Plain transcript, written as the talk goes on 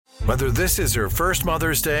Whether this is her first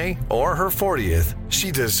Mother's Day or her 40th, she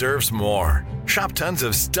deserves more. Shop tons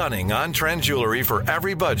of stunning on-trend jewelry for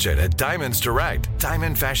every budget at Diamonds Direct.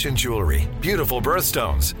 Diamond fashion jewelry, beautiful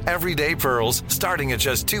birthstones, everyday pearls starting at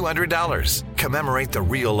just $200. Commemorate the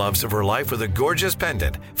real loves of her life with a gorgeous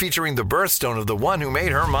pendant featuring the birthstone of the one who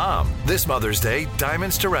made her mom. This Mother's Day,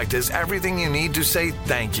 Diamonds Direct is everything you need to say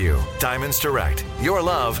thank you. Diamonds Direct. Your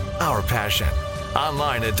love, our passion.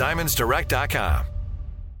 Online at diamondsdirect.com.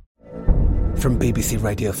 From BBC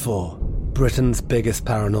Radio 4, Britain's biggest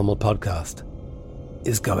paranormal podcast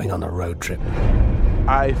is going on a road trip.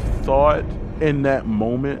 I thought in that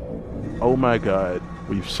moment, oh my God,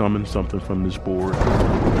 we've summoned something from this board.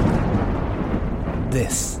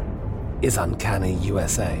 This is Uncanny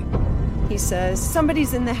USA. He says,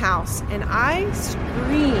 somebody's in the house, and I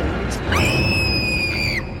screamed.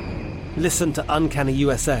 Listen to Uncanny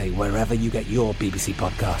USA wherever you get your BBC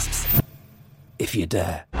podcasts, if you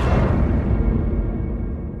dare.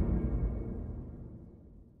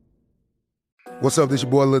 What's up, this your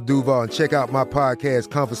boy Lil Duval, and check out my podcast,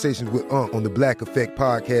 Conversations with Unc, on the Black Effect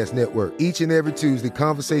Podcast Network. Each and every Tuesday,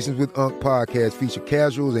 Conversations with Unc podcast feature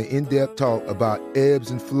casuals and in-depth talk about ebbs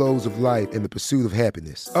and flows of life and the pursuit of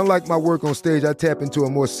happiness. Unlike my work on stage, I tap into a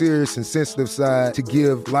more serious and sensitive side to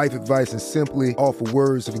give life advice and simply offer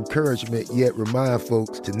words of encouragement, yet remind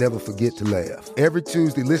folks to never forget to laugh. Every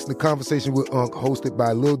Tuesday, listen to Conversation with Unc, hosted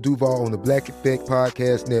by Lil Duval on the Black Effect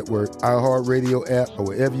Podcast Network, iHeartRadio app, or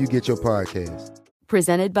wherever you get your podcasts.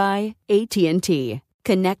 Presented by AT&T.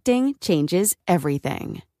 Connecting changes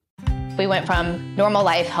everything. We went from normal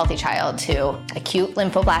life, healthy child to acute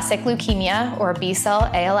lymphoblastic leukemia, or B-cell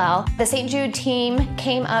ALL. The St. Jude team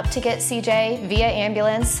came up to get CJ via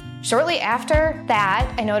ambulance. Shortly after that,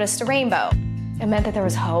 I noticed a rainbow. It meant that there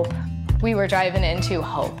was hope. We were driving into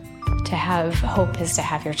hope. To have hope is to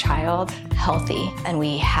have your child healthy, and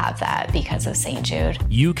we have that because of St. Jude.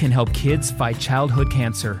 You can help kids fight childhood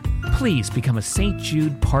cancer. Please become a St.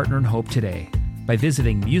 Jude Partner in Hope today by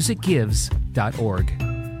visiting musicgives.org.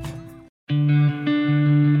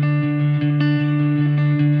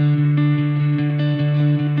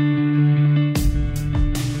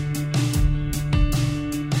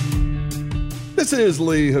 This is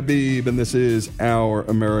Lee Habib, and this is Our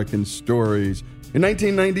American Stories. In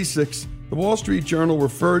 1996, the Wall Street Journal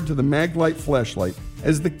referred to the Maglite flashlight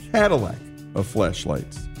as the Cadillac of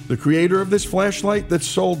flashlights. The creator of this flashlight that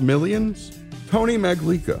sold millions? Tony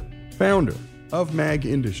Maglite, founder of Mag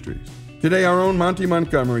Industries. Today, our own Monty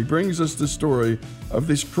Montgomery brings us the story of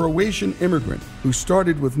this Croatian immigrant who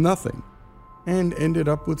started with nothing and ended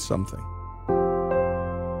up with something.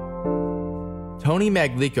 Tony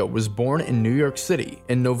Maglite was born in New York City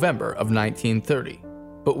in November of 1930.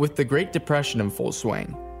 But with the Great Depression in full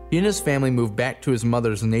swing, he and his family moved back to his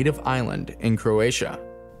mother's native island in Croatia.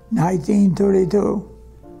 1932,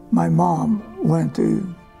 my mom went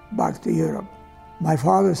back to Europe. My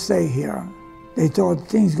father stayed here. They thought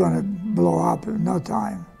things gonna blow up in no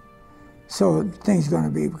time. So things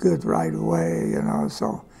gonna be good right away,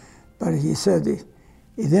 so. But he said he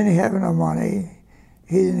didn't have no money.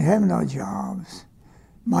 He didn't have no jobs.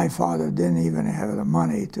 My father didn't even have the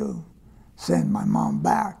money to send my mom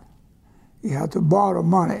back. He had to borrow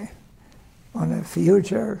money on a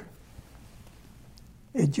future,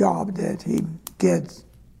 a job that he gets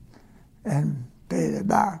and paid it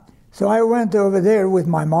back. So I went over there with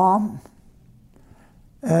my mom,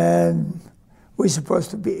 and we're supposed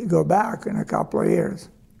to go back in a couple of years.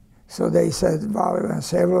 So they said, well, we're gonna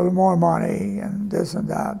save a little more money and this and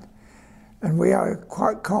that. And we are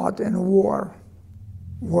quite caught in a war,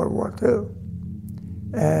 World War II.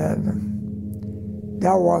 And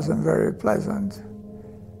that wasn't very pleasant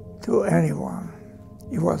to anyone.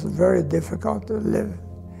 It was very difficult to live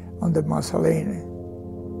under Mussolini.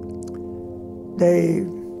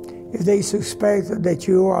 If they suspect that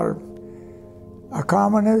you are a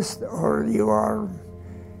communist or you are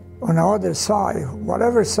on the other side,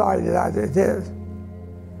 whatever side that it is,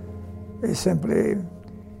 they simply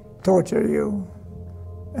torture you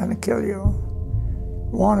and kill you.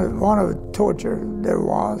 One of the torture there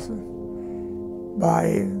was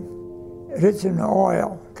by rich in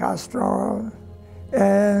oil, castor oil,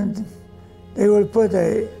 and they will put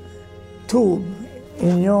a tube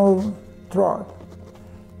in your throat,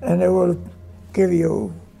 and they will give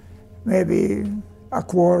you maybe a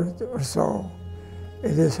quart or so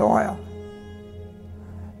of this oil,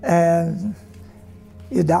 and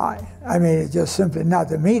you die. I mean, it's just simply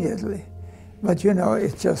not immediately, but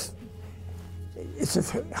it's a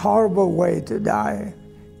horrible way to die.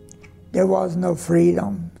 There was no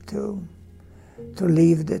freedom to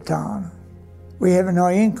leave the town. We have no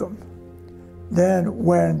income. Then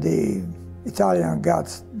when the Italian got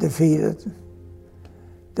defeated,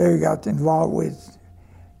 they got involved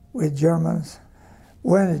with Germans.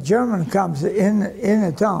 When a German comes in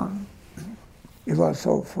a town, it was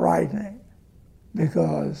so frightening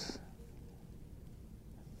because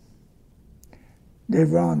they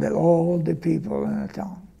rounded all the people in the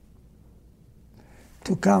town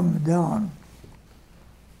to come down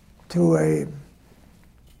to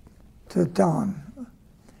town.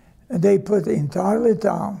 And they put the entire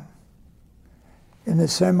town in a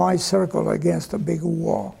semicircle against a big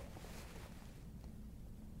wall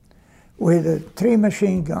with 3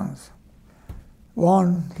 machine guns,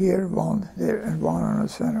 one here, one there, and one in the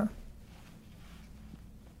center.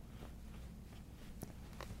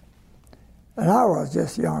 And I was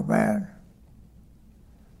just a young man.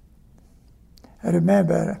 I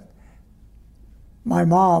remember my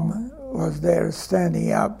mom was there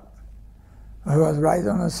standing up. I was right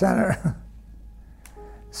on the center.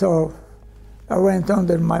 So I went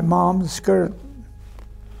under my mom's skirt.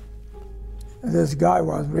 And this guy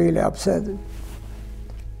was really upset.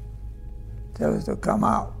 Tell us to come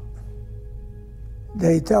out.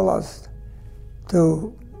 They tell us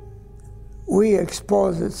we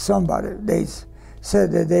exposed somebody. They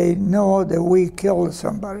said that they know that we killed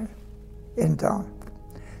somebody in town,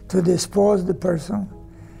 to dispose the person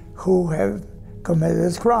who have committed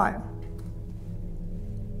this crime.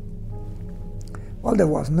 Well, there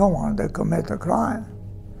was no one that committed a crime.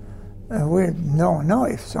 And we don't know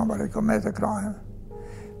if somebody committed a crime.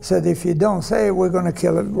 Said, if you don't say it, we're going to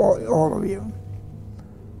kill all of you.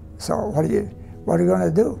 So what are you going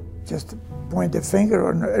to do? Just point the finger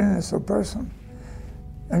on an innocent person.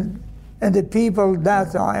 And the people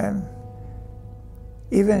that time,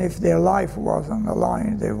 even if their life was on the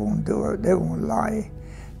line, they won't do it. They won't lie.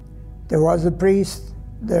 There was a priest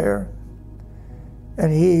there,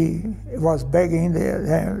 and he was begging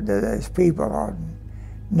that his people are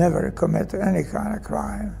never commit any kind of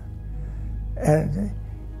crime. And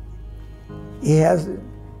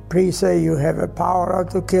priest say, you have a power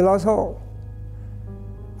to kill us all.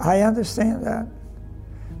 I understand that.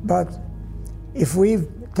 But if we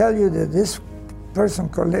tell you that this person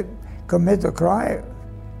commit a crime,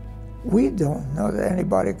 we don't know that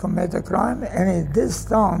anybody commit a crime, and in this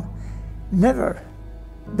town, never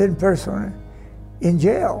been person in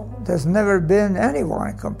jail. There's never been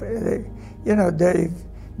anyone.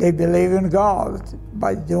 They believe in God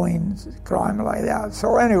by doing crime like that.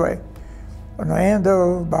 So anyway, on the end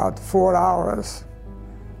of about 4 hours,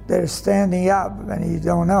 they're standing up, and you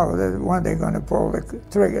don't know that when they're going to pull the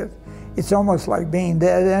trigger. It's almost like being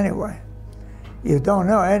dead anyway. You don't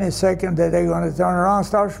know any second that they're going to turn around and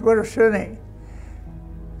start shooting.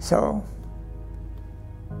 So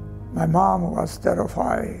my mom was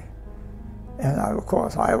terrified, and of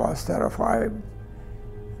course I was terrified.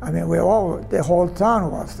 I mean, the whole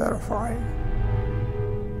town was terrified.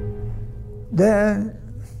 Then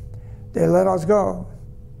they let us go.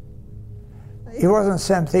 It wasn't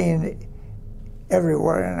something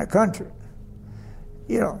everywhere in the country.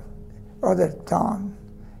 Other town,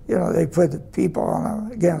 they put the people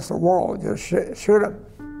against the wall, just shoot them.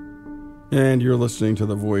 And you're listening to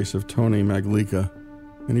the voice of Tony Maglite,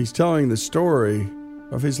 and he's telling the story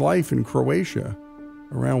of his life in Croatia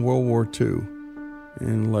around World War II,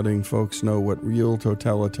 and letting folks know what real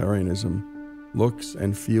totalitarianism looks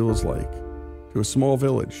and feels like to a small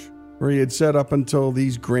village where he had set up until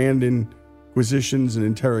these grand inquisitions and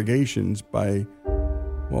interrogations by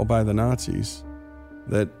the Nazis,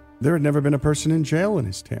 that there had never been a person in jail in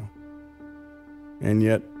his town. And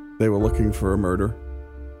yet they were looking for a murder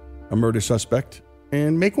suspect,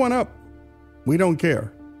 and make one up. We don't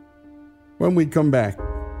care. When we come back,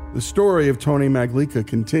 the story of Tony Maglite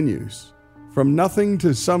continues. From nothing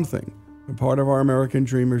to something, a part of our American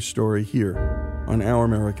Dreamers story here on Our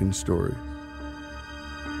American Story.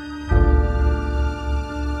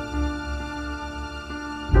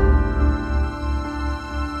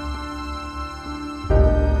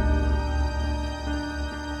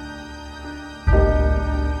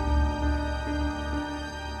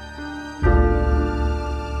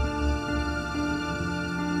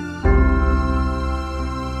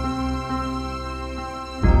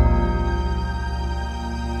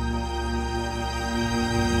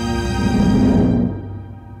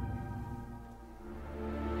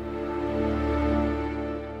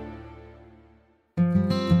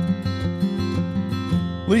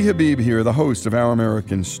 Lee Habib here, the host of Our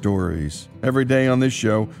American Stories. Every day on this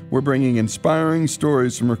show, we're bringing inspiring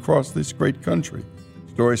stories from across this great country.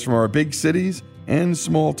 Stories from our big cities and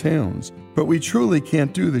small towns. But we truly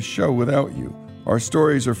can't do this show without you. Our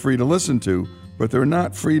stories are free to listen to, but they're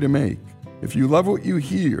not free to make. If you love what you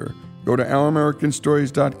hear, go to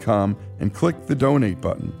ouramericanstories.com and click the donate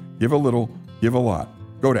button. Give a little, give a lot.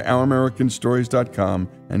 Go to ouramericanstories.com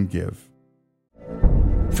and give.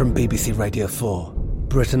 From BBC Radio 4,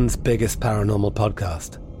 Britain's biggest paranormal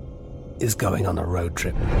podcast is going on a road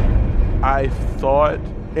trip. I thought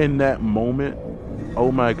in that moment,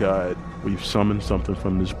 oh my God, we've summoned something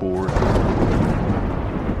from this board.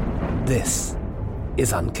 This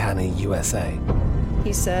is Uncanny USA.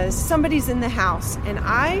 He says, somebody's in the house, and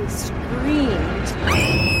I screamed.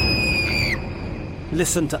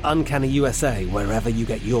 Listen to Uncanny USA wherever you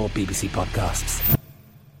get your BBC podcasts,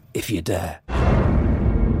 if you dare.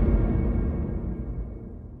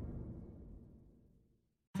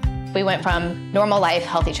 We went from normal life,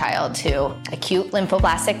 healthy child to acute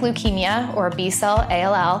lymphoblastic leukemia or B-cell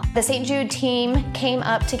ALL. The St. Jude team came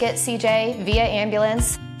up to get CJ via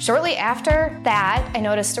ambulance. Shortly after that, I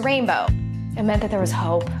noticed a rainbow. It meant that there was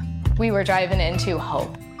hope. We were driving into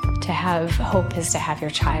hope. To have hope is to have your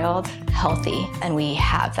child healthy, and we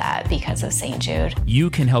have that because of St. Jude. You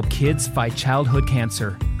can help kids fight childhood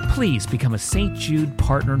cancer. Please become a St. Jude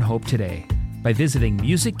Partner in Hope today by visiting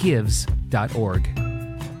musicgives.org.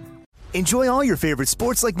 Enjoy all your favorite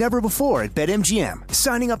sports like never before at BetMGM.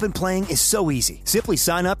 Signing up and playing is so easy. Simply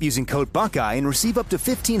sign up using code Buckeye and receive up to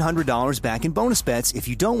 $1,500 back in bonus bets if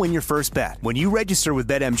you don't win your first bet. When you register with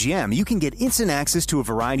BetMGM, you can get instant access to a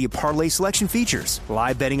variety of parlay selection features,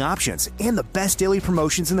 live betting options, and the best daily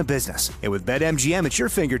promotions in the business. And with BetMGM at your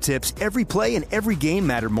fingertips, every play and every game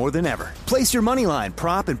matter more than ever. Place your moneyline,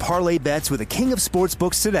 prop, and parlay bets with the king of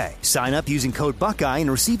sportsbooks today. Sign up using code Buckeye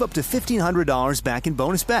and receive up to $1,500 back in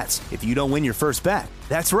bonus bets if you don't win your first bet.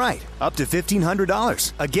 That's right, up to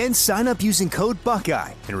 $1,500. Again, sign up using code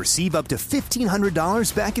Buckeye and receive up to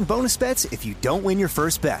 $1,500 back in bonus bets if you don't win your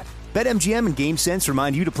first bet. BetMGM and GameSense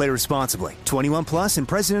remind you to play responsibly. 21 plus and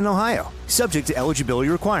present in Ohio. Subject to eligibility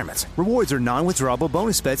requirements. Rewards are non-withdrawable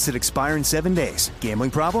bonus bets that expire in 7 days. Gambling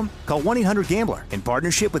problem? Call 1-800-GAMBLER in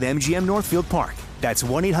partnership with MGM Northfield Park. That's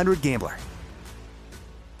 1-800-GAMBLER.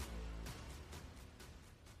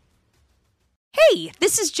 Hey,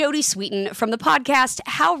 this is Jodie Sweetin from the podcast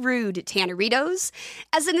How Rude, Tanneritos.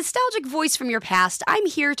 As a nostalgic voice from your past, I'm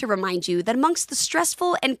here to remind you that amongst the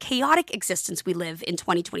stressful and chaotic existence we live in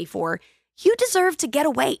 2024, you deserve to get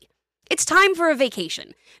away. It's time for a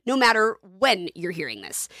vacation, no matter when you're hearing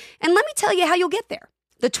this. And let me tell you how you'll get there.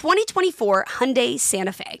 The 2024 Hyundai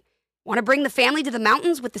Santa Fe. Want to bring the family to the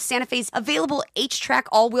mountains with the Santa Fe's available H-Track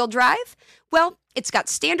all-wheel drive? Well, it's got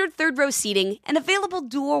standard third-row seating and available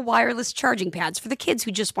dual wireless charging pads for the kids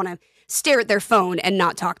who just want to stare at their phone and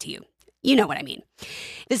not talk to you. You know what I mean.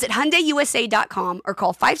 Visit HyundaiUSA.com or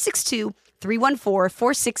call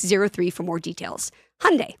 562-314-4603 for more details.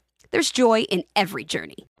 Hyundai, there's joy in every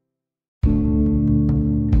journey.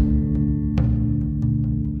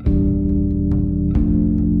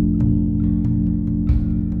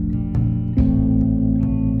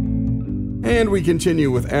 And we continue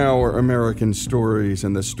with our American stories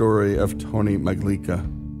and the story of Tony Maglite.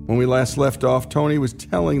 When we last left off, Tony was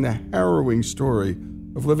telling the harrowing story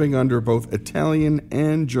of living under both Italian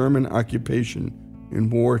and German occupation in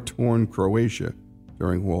war-torn Croatia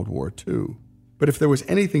during World War II. But if there was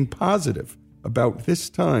anything positive about this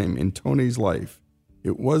time in Tony's life,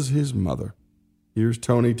 it was his mother. Here's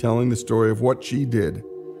Tony telling the story of what she did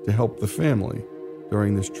to help the family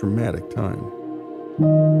during this traumatic time.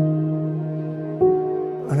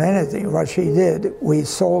 On anything, what she did, we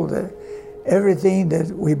sold everything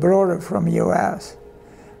that we brought from U.S.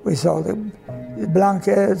 We sold the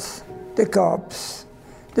blankets, the cups,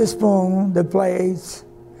 the spoon, the plates,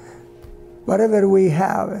 whatever we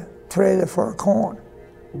have, traded for corn.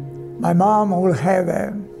 My mom will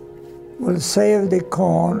save the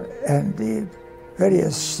corn and the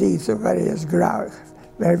various seeds of various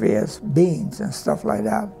beans and stuff like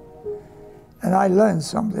that. And I learned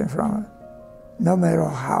something from it. No matter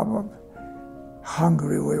how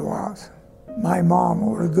hungry we was, my mom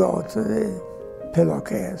would go to the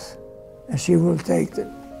pillowcase and she would take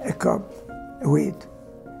a cup of wheat.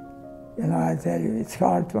 You know, I tell you, it's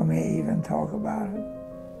hard for me to even talk about it.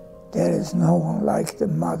 There is no one like the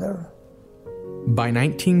mother. By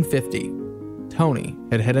 1950, Tony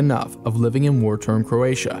had had enough of living in war-torn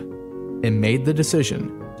Croatia and made the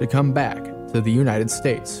decision to come back to the United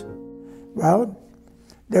States. Well,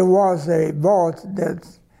 there was a boat,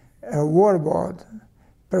 a war boat,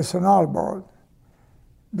 personnel boat,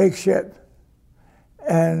 big ship,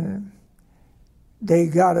 and they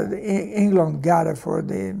got it, England got it for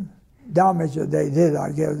the damage that they did.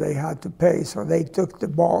 I guess they had to pay, so they took the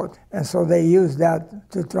boat, and so they used that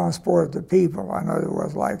to transport the people. I know it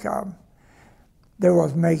was like they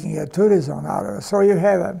was making a tourism out of it. So you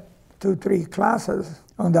have 2-3 classes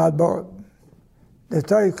on that boat. The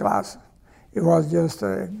third class, it was just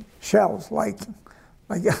shelves, like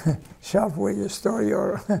a shelf where you store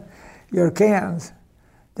your cans.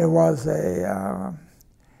 There was a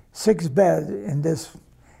 6-bed in this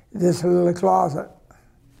little closet.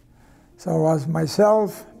 So it was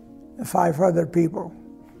myself and 5 other people.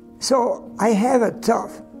 So I have it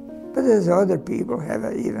tough, but there's other people who have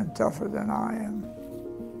it even tougher than I am.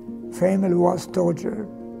 Family was tortured.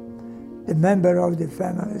 The member of the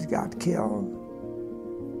families got killed.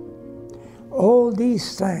 All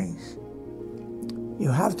these things,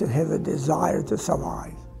 you have to have a desire to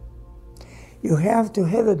survive. You have to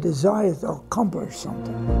have a desire to accomplish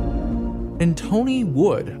something. And Tony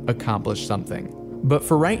would accomplish something. But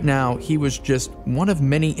for right now, he was just one of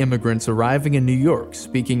many immigrants arriving in New York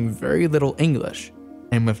speaking very little English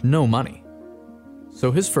and with no money.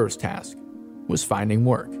 So his first task was finding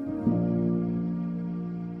work.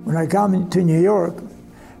 When I came to New York,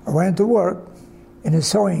 I went to work in a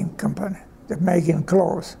sewing company that making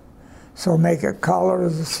clothes. So make a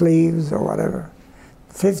collars, sleeves, or whatever.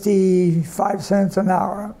 55 cents an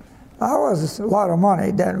hour. That was a lot of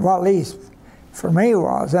money then, well, at least for me it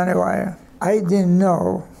was anyway. I didn't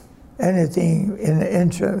know anything in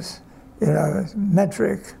inches,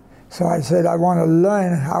 metric. So I said, I want to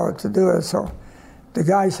learn how to do it. So the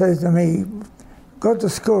guy says to me, go to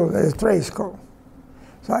school, there's trade school.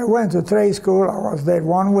 So I went to trade school, I was there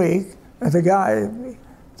 1 week, and the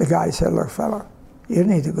guy said, look, fella, you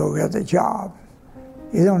need to go get a job.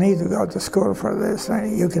 You don't need to go to school for this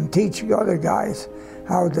thing. You can teach other guys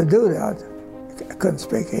how to do that. I couldn't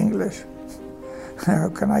speak English. How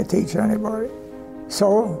can I teach anybody?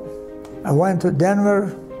 So I went to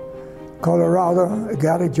Denver, Colorado,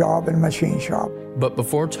 got a job in a machine shop. But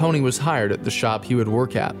before Tony was hired at the shop he would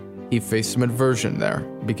work at, he faced some aversion there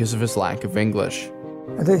because of his lack of English.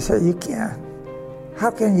 And they said, you can't.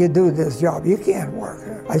 How can you do this job? You can't work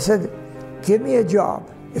here. I said, give me a job.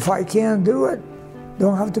 If I can't do it,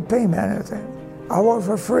 don't have to pay me anything. I work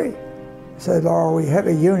for free. I said, oh, we have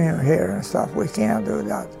a union here and stuff. We can't do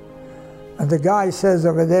that. And the guy says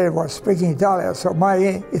over there was speaking Italian, so my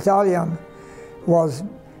Italian was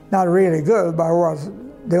not really good, but it was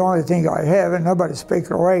the only thing I have, and nobody speaks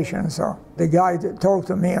Croatian. So the guy talked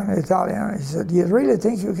to me in Italian. He said, you really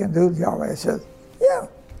think you can do the job? I said, yeah.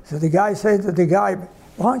 So the guy said to the guy,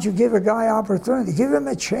 why don't you give a guy opportunity? Give him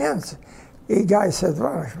a chance. The guy said,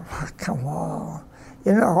 well, come on.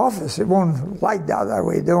 In the office, it won't like that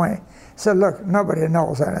we're doing. He said, look, nobody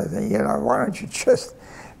knows anything. Why don't you just,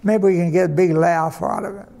 maybe we can get a big laugh out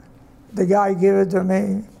of it. The guy gave it to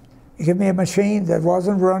me. He gave me a machine that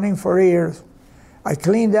wasn't running for years. I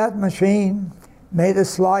cleaned that machine, made the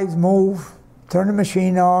slides move, turned the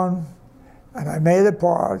machine on, and I made the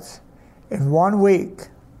parts in 1 week,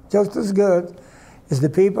 just as good as the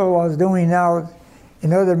people was doing now.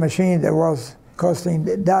 Another machine that was costing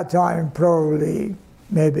at that time probably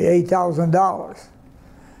maybe $8,000.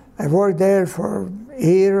 I worked there for a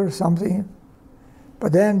year or something.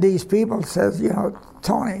 But then these people says,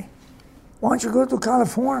 Tony, why don't you go to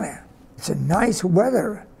California? It's a nice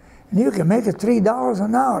weather, and you can make it $3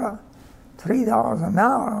 an hour. $3 an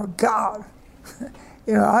hour, God.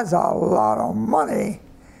 That's a lot of money.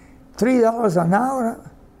 $3 an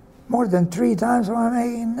hour, more than 3 times what I'm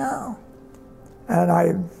making now. And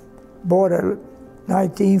I bought a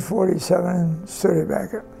 1947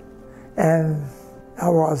 Studebaker, and that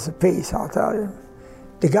was a piece, I'll tell you.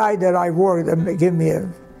 The guy that I worked gave me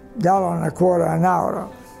 $1.25 an hour.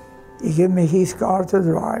 He gave me his car to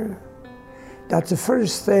drive. That's the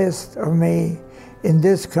first taste of me in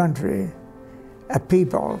this country, a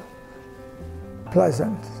people,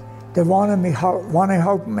 pleasant. They want to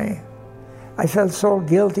help me. I felt so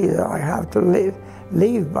guilty that I have to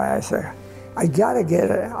leave, but I said, I gotta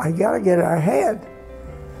get ahead.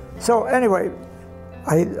 So anyway,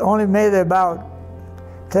 I only made about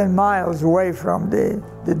 10 miles away from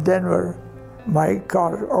the Denver. My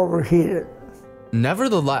car overheated.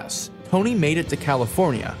 Nevertheless, Tony made it to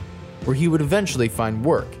California, where he would eventually find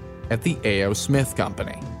work at the A.O. Smith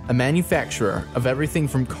Company, a manufacturer of everything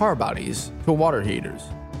from car bodies to water heaters.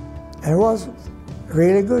 It was a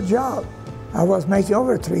really good job. I was making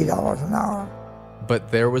over $3 an hour.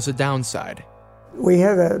 But there was a downside. We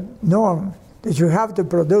have a norm that you have to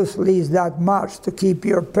produce at least that much to keep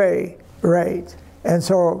your pay rate. And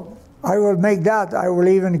so I will make that. I will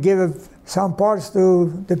even give some parts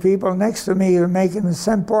to the people next to me making the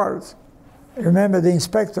same parts. Remember, the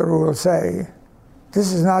inspector will say,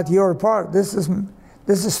 this is not your part, this is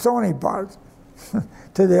Tony's part,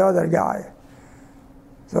 to the other guy.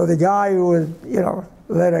 So the guy would,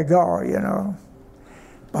 let it go,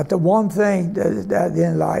 But the one thing that I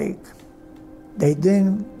didn't like, they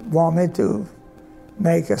didn't want me to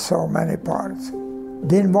make so many parts.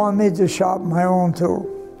 Didn't want me to shop my own tool.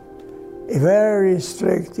 A very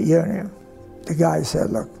strict union. The guy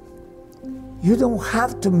said, look, you don't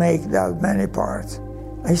have to make that many parts.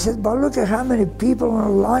 I said, but look at how many people are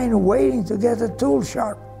in line waiting to get a tool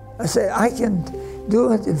sharp. I said, I can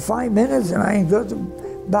do it in 5 minutes and I can go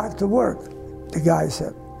back to work. The guy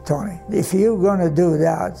said, Tony, if you're gonna do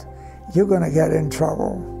that, you're gonna get in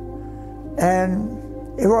trouble. And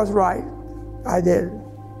it was right, I did.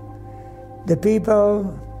 The people,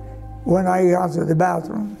 when I got to the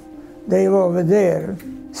bathroom, they were over there,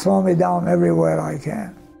 slow me down everywhere I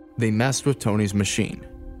can. They messed with Tony's machine,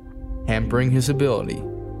 hampering his ability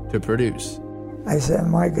to produce. I said,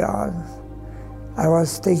 my God, I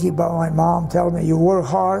was thinking about my mom telling me, you work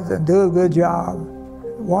hard and do a good job.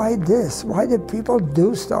 Why this? Why did people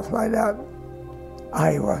do stuff like that?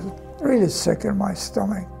 I was really sick in my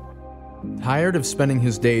stomach. Tired of spending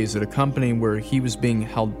his days at a company where he was being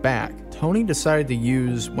held back, Tony decided to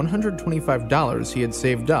use $125 he had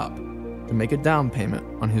saved up to make a down payment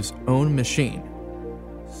on his own machine.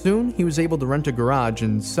 Soon, he was able to rent a garage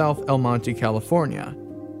in South El Monte, California,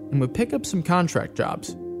 and would pick up some contract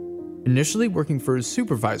jobs, initially working for his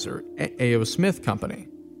supervisor at A.O. Smith Company,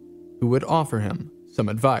 who would offer him some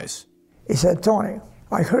advice. He said, Tony,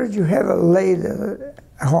 I heard you have a lady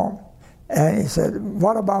at home. And he said,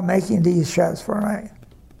 what about making these sheds for me?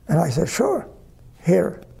 And I said, sure.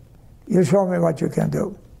 Here, you show me what you can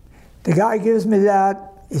do. The guy gives me that.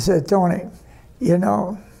 He said, Tony, you're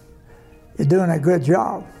doing a good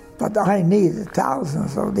job, but I need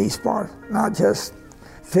thousands of these parts, not just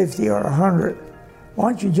 50 or 100.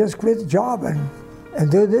 Why don't you just quit the job and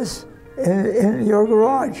do this in your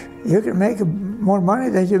garage? You can make more money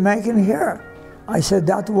than you're making here. I said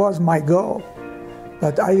that was my goal,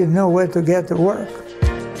 but I didn't know where to get to work.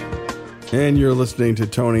 And you're listening to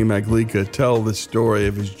Tony Maglite tell the story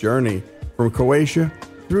of his journey from Croatia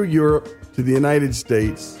through Europe to the United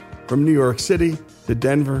States, from New York City to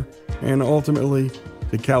Denver, and ultimately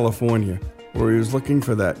to California, where he was looking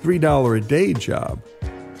for that $3 a day job.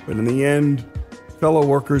 But in the end, fellow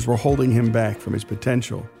workers were holding him back from his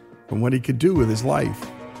potential, from what he could do with his life.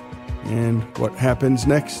 And what happens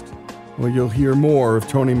next? Well, you'll hear more of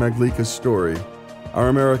Tony Maglite's story, Our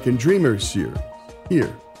American Dreamers series,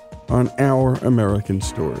 here on Our American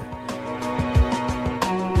Story.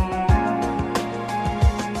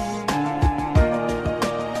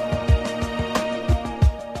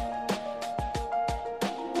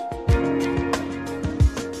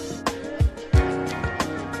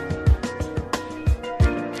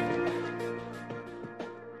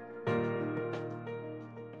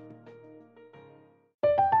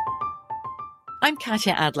 I'm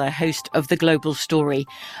Katya Adler, host of The Global Story.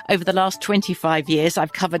 Over the last 25 years,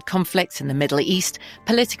 I've covered conflicts in the Middle East,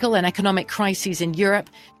 political and economic crises in Europe,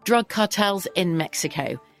 drug cartels in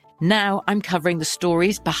Mexico. Now I'm covering the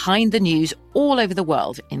stories behind the news all over the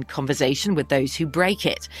world in conversation with those who break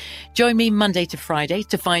it. Join me Monday to Friday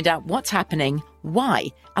to find out what's happening, why,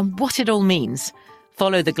 and what it all means.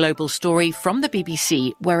 Follow The Global Story from the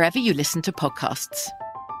BBC wherever you listen to podcasts.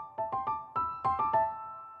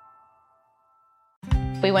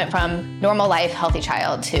 We went from normal life, healthy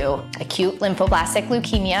child to acute lymphoblastic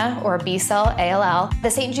leukemia, or B-cell ALL.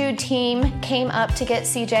 The St. Jude team came up to get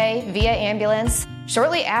CJ via ambulance.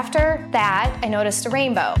 Shortly after that, I noticed a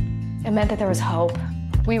rainbow. It meant that there was hope.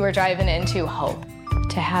 We were driving into hope.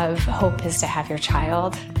 To have hope is to have your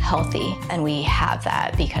child healthy, and we have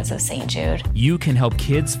that because of St. Jude. You can help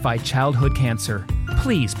kids fight childhood cancer.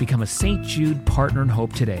 Please become a St. Jude Partner in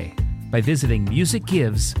Hope today by visiting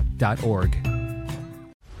musicgives.org.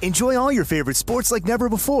 Enjoy all your favorite sports like never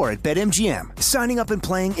before at BetMGM. Signing up and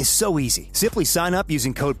playing is so easy. Simply sign up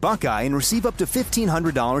using code Buckeye and receive up to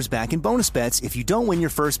 $1,500 back in bonus bets if you don't win your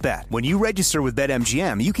first bet. When you register with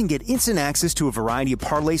BetMGM, you can get instant access to a variety of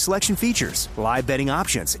parlay selection features, live betting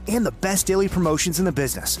options, and the best daily promotions in the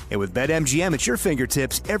business. And with BetMGM at your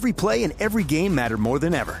fingertips, every play and every game matter more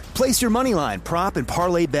than ever. Place your moneyline, prop, and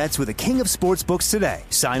parlay bets with the king of sportsbooks today.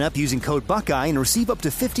 Sign up using code Buckeye and receive up to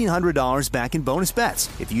 $1,500 back in bonus bets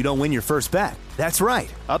if you don't win your first bet. That's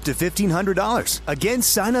right, up to $1,500. Again,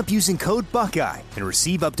 sign up using code Buckeye and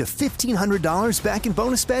receive up to $1,500 back in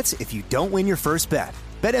bonus bets if you don't win your first bet.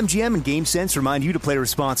 BetMGM and GameSense remind you to play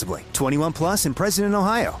responsibly. 21 plus and present in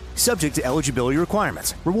Ohio. Subject to eligibility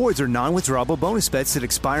requirements. Rewards are non-withdrawable bonus bets that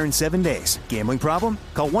expire in 7 days. Gambling problem?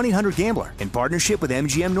 Call 1-800-GAMBLER in partnership with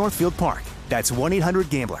MGM Northfield Park. That's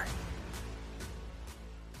 1-800-GAMBLER.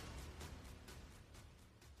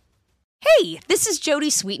 Hey, this is Jody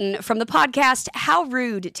Sweeten from the podcast How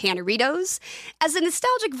Rude, Tanneritos. As a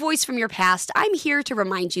nostalgic voice from your past, I'm here to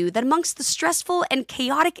remind you that amongst the stressful and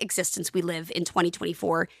chaotic existence we live in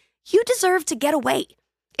 2024, you deserve to get away.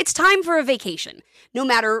 It's time for a vacation, no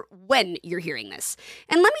matter when you're hearing this.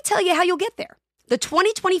 And let me tell you how you'll get there. The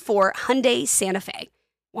 2024 Hyundai Santa Fe.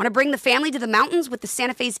 Want to bring the family to the mountains with the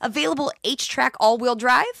Santa Fe's available H-Track all-wheel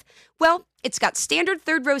drive? Well, it's got standard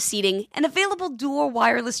third-row seating and available dual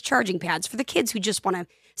wireless charging pads for the kids who just want to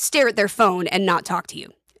stare at their phone and not talk to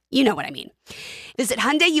you. You know what I mean. Visit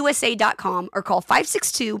HyundaiUSA.com or call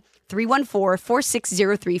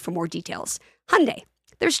 562-314-4603 for more details. Hyundai,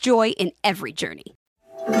 there's joy in every journey.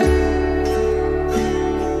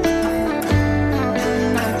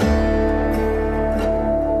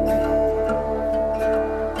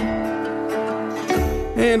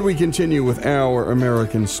 And we continue with our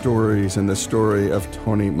American stories and the story of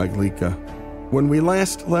Tony Maglite. When we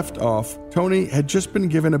last left off, Tony had just been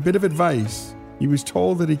given a bit of advice. He was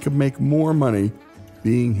told that he could make more money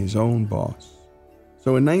being his own boss.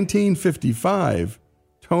 So in 1955,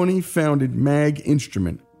 Tony founded Mag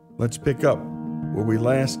Instrument. Let's pick up where we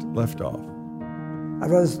last left off. I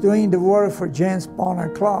was doing the work for James Bond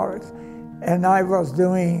and Clark, and I was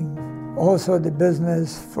doing also the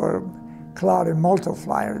business for Cloud and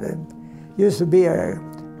Multiplier. There used to be a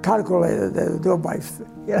calculator that would do by,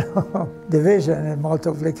 division and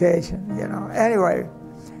multiplication, Anyway,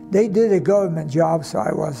 they did a government job, so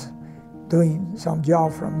I was doing some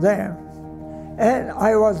job from them. And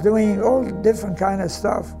I was doing all different kind of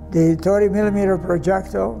stuff. The 30-millimeter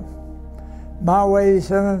projectile, Mao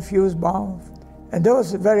 87 fuse bomb, and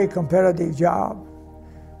those are very competitive job.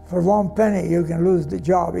 For 1 penny, you can lose the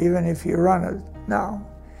job, even if you run it now.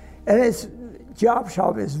 And it's job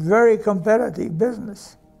shop is very competitive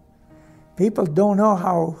business. People don't know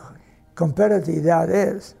how competitive that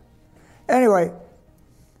is. Anyway,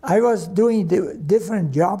 I was doing the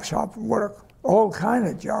different job shop work, all kind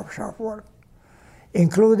of job shop work,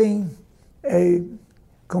 including a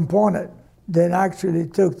component that actually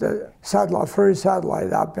took the first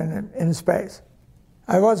satellite up in space.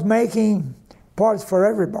 I was making parts for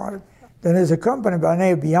everybody. Then there's a company by the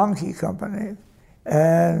name of Bianchi Company,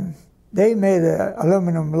 and they made an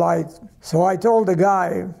aluminum light. So I told the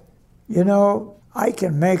guy, I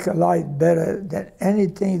can make a light better than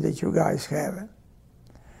anything that you guys have.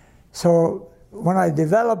 So when I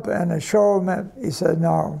developed and I showed him, he said,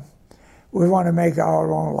 no, we want to make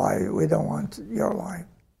our own light. We don't want your light.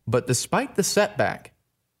 But despite the setback,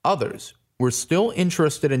 others were still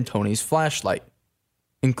interested in Tony's flashlight,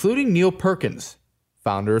 including Neil Perkins,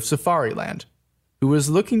 founder of Safariland, who was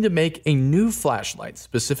looking to make a new flashlight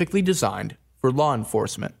specifically designed for law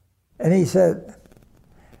enforcement. And he said,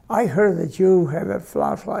 I heard that you have a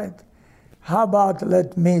flashlight. How about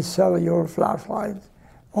let me sell your flashlight?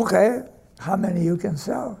 Okay, how many you can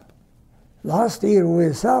sell? Last year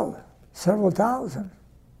we sold several thousand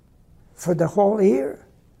for the whole year.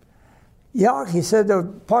 Yeah, he said, the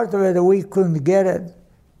part of it we couldn't get it.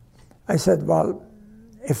 I said, well,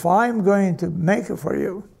 if I'm going to make it for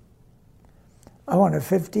you, I want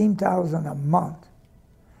 $15,000 a month.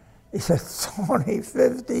 He said, it's only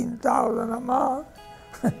 $15,000 a month.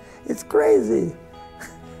 It's crazy.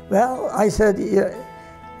 Well, I said, yeah,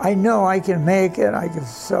 I know I can make it, I can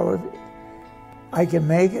sell it. I can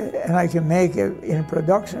make it, and I can make it in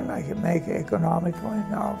production. I can make it economical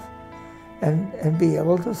enough and be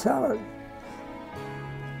able to sell it.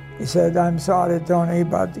 He said, I'm sorry, Tony,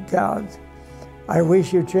 but God, I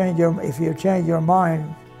wish you if you change your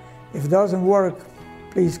mind, if it doesn't work,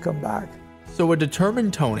 please come back. So a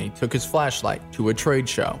determined Tony took his flashlight to a trade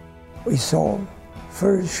show. We sold,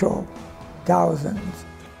 first show, thousands.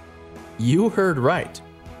 You heard right.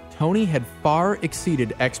 Tony had far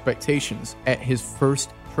exceeded expectations at his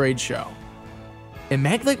first trade show. And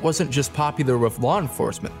Maglite wasn't just popular with law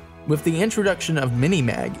enforcement. With the introduction of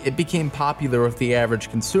Mini-Mag, it became popular with the average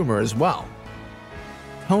consumer as well.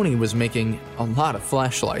 Tony was making a lot of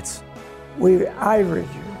flashlights. We averaged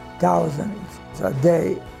thousands a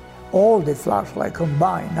day, all the flashlights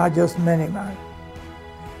combined, not just Mini-Mag.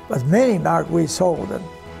 But Mini-Mag, we sold them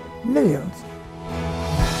millions.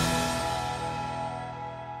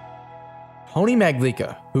 Tony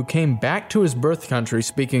Maglite, who came back to his birth country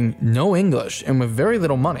speaking no English and with very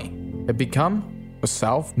little money, had become a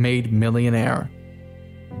self-made millionaire.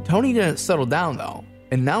 Tony didn't settle down though,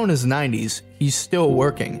 and now in his 90s, he's still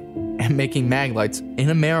working and making Maglites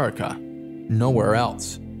in America, nowhere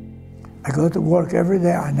else. I go to work every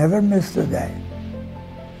day. I never missed a day.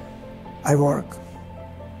 I work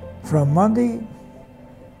from Monday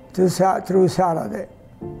through Saturday.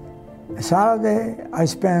 Saturday, I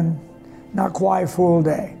spend not quite full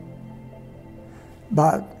day.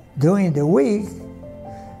 But during the week,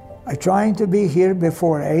 I trying to be here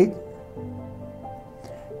before 8,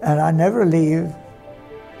 and I never leave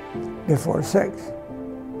before 6,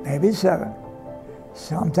 maybe 7.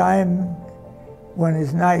 Sometime when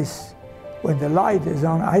it's nice, when the light is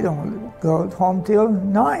on, I don't go home till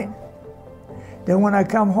 9. Then when I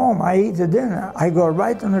come home, I eat the dinner. I go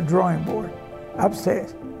right on the drawing board,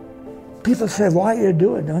 upstairs. People say, why you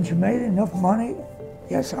do it? Don't you make enough money?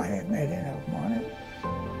 Yes, I have made enough money.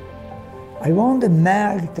 I want the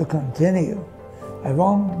mag to continue. I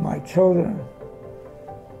want my children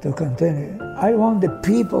to continue. I want the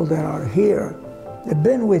people that are here, they've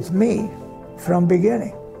been with me from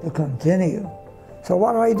beginning, to continue. So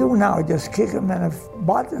what do now? Just kick them in the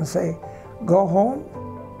butt and say, go home?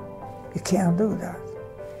 You can't do that.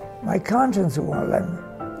 My conscience won't let me.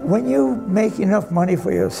 When you make enough money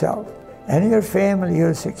for yourself and your family,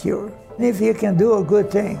 you're secure. And if you can do a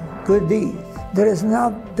good thing, good deed, there is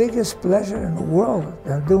no biggest pleasure in the world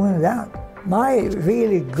than doing that. My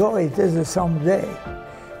really goal is someday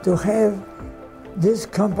to have this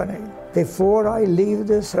company, before I leave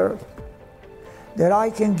this earth, that I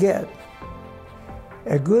can get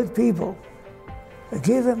a good people,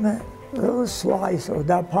 give them a little slice of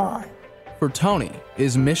that pie. For Tony,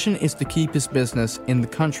 his mission is to keep his business in the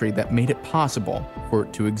country that made it possible for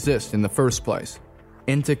it to exist in the first place,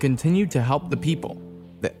 and to continue to help the people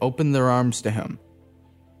that open their arms to him.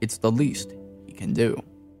 It's the least he can do.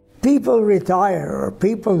 People retire, or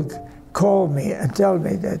people call me and tell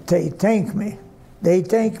me that they thank me. They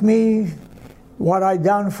thank me what I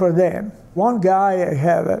done for them. One guy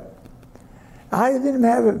I didn't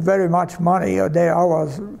have very much money. I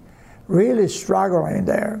was really struggling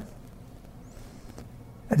there.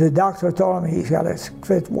 And the doctor told me he's got to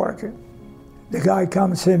quit working. The guy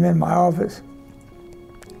comes in my office,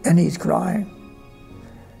 and he's crying.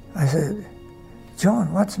 I said,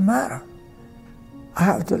 John, what's the matter? I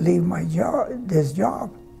have to leave my job, this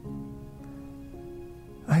job.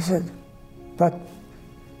 I said, but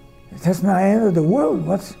that's not the end of the world.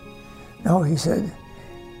 No, he said,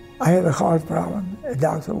 I have a heart problem. The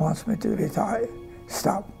doctor wants me to retire,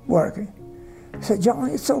 stop working. I said, John,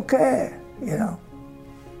 it's okay,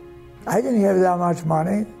 I didn't have that much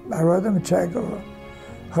money. I wrote him a check of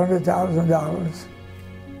 $100,000,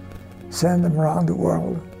 sent them around the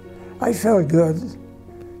world. I felt good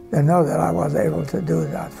to know that I was able to do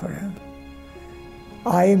that for him.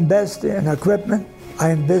 I invest in equipment. I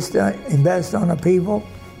invest on the people.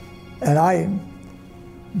 And I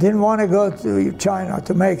didn't want to go to China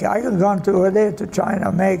to make it. I could have gone over there to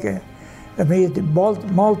China, make it, and be a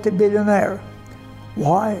multi-billionaire.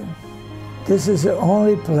 Why? This is the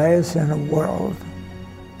only place in the world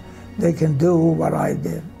they can do what I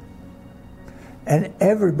did. And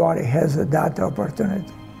everybody has that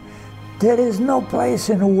opportunity. There is no place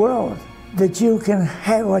in the world that you can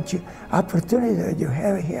have opportunity that you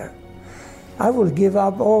have here. I will give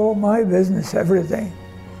up all my business, everything,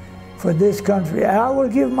 for this country. I will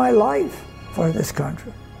give my life for this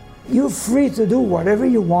country. You're free to do whatever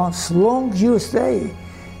you want as long as you stay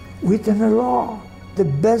within the law. The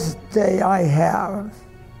best day I have,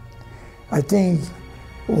 I think,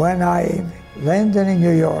 when I landed in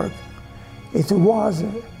New York, it was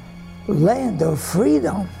a land of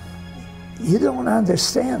freedom. You don't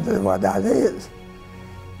understand what that is.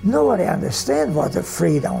 Nobody understands what the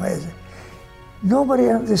freedom is. Nobody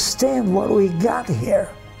understands what we got here.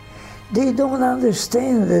 They don't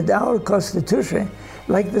understand that our Constitution,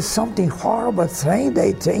 like there's something horrible thing,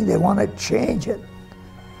 they think they want to change it.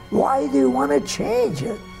 Why do you want to change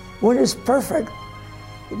it when it's perfect?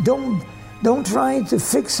 Don't try to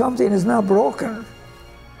fix something that's not broken.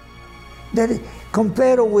 That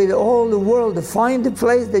compared with all the world, to find a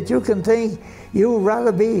place that you can think you would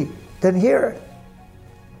rather be than here.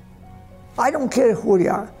 I don't care who you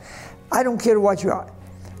are. I don't care what you are.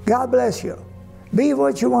 God bless you. Be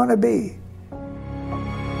what you want to be.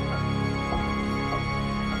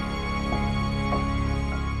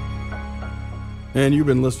 And you've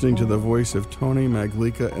been listening to the voice of Tony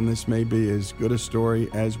Maglite, and this may be as good a story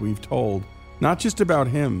as we've told, not just about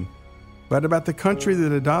him, but about the country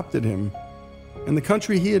that adopted him and the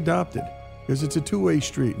country he adopted, because it's a two-way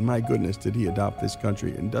street. And my goodness, did he adopt this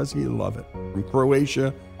country, and does he love it? From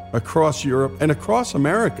Croatia, across Europe, and across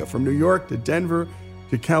America, from New York to Denver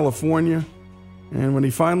to California. And when he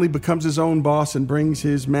finally becomes his own boss and brings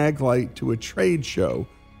his Maglite to a trade show,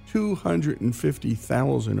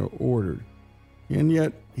 250,000 are ordered. And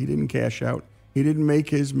yet, he didn't cash out. He didn't make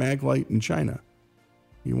his Maglite in China.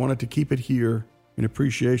 He wanted to keep it here in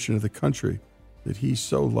appreciation of the country that he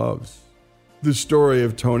so loves. The story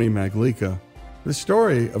of Tony Maglite, the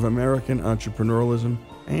story of American entrepreneurialism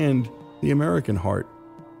and the American heart.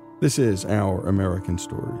 This is Our American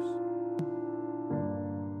Stories.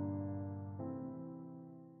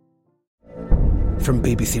 From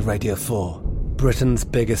BBC Radio 4, Britain's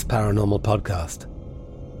biggest paranormal podcast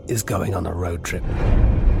is going on a road trip.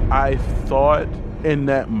 I thought in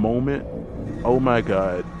that moment, oh my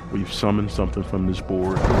God, we've summoned something from this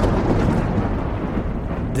board.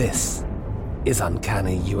 This is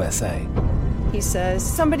Uncanny USA. He says,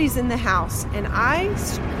 somebody's in the house, and I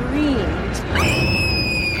screamed.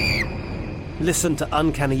 Listen to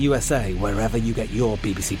Uncanny USA wherever you get your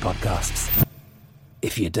BBC podcasts,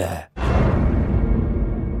 if you dare.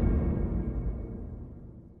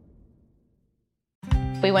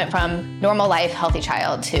 We went from normal life, healthy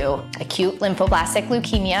child to acute lymphoblastic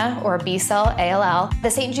leukemia, or B-cell ALL.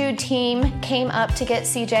 The St. Jude team came up to get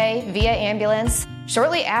CJ via ambulance.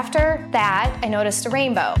 Shortly after that, I noticed a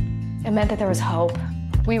rainbow. It meant that there was hope.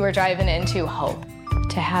 We were driving into hope.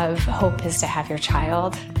 To have hope is to have your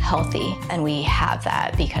child healthy, and we have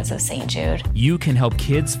that because of St. Jude. You can help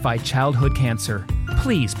kids fight childhood cancer.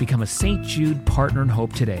 Please become a St. Jude Partner in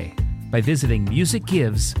Hope today by visiting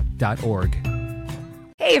musicgives.org.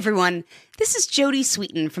 Hey everyone, this is Jody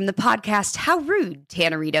Sweeten from the podcast How Rude,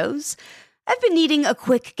 Tanneritos. I've been needing a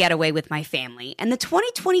quick getaway with my family, and the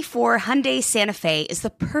 2024 Hyundai Santa Fe is the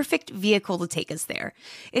perfect vehicle to take us there.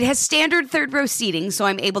 It has standard third-row seating, so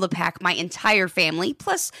I'm able to pack my entire family,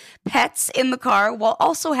 plus pets, in the car, while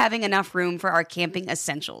also having enough room for our camping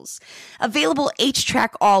essentials. Available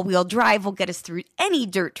H-Track all-wheel drive will get us through any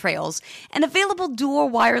dirt trails, and available dual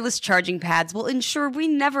wireless charging pads will ensure we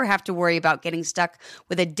never have to worry about getting stuck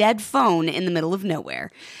with a dead phone in the middle of nowhere.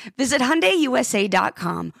 Visit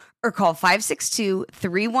HyundaiUSA.com or call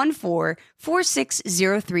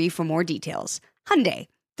 562-314-4603 for more details. Hyundai,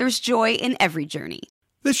 there's joy in every journey.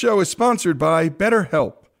 This show is sponsored by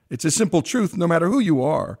BetterHelp. It's a simple truth, no matter who you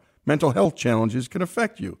are. Mental health challenges can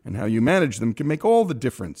affect you, and how you manage them can make all the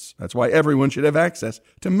difference. That's why everyone should have access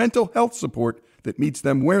to mental health support that meets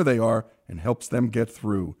them where they are and helps them get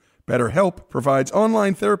through. BetterHelp provides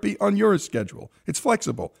online therapy on your schedule. It's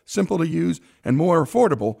flexible, simple to use, and more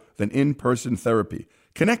affordable than in-person therapy.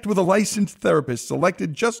 Connect with a licensed therapist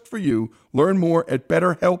selected just for you. Learn more at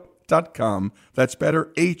BetterHelp.com. That's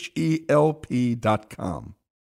BetterHelp.com.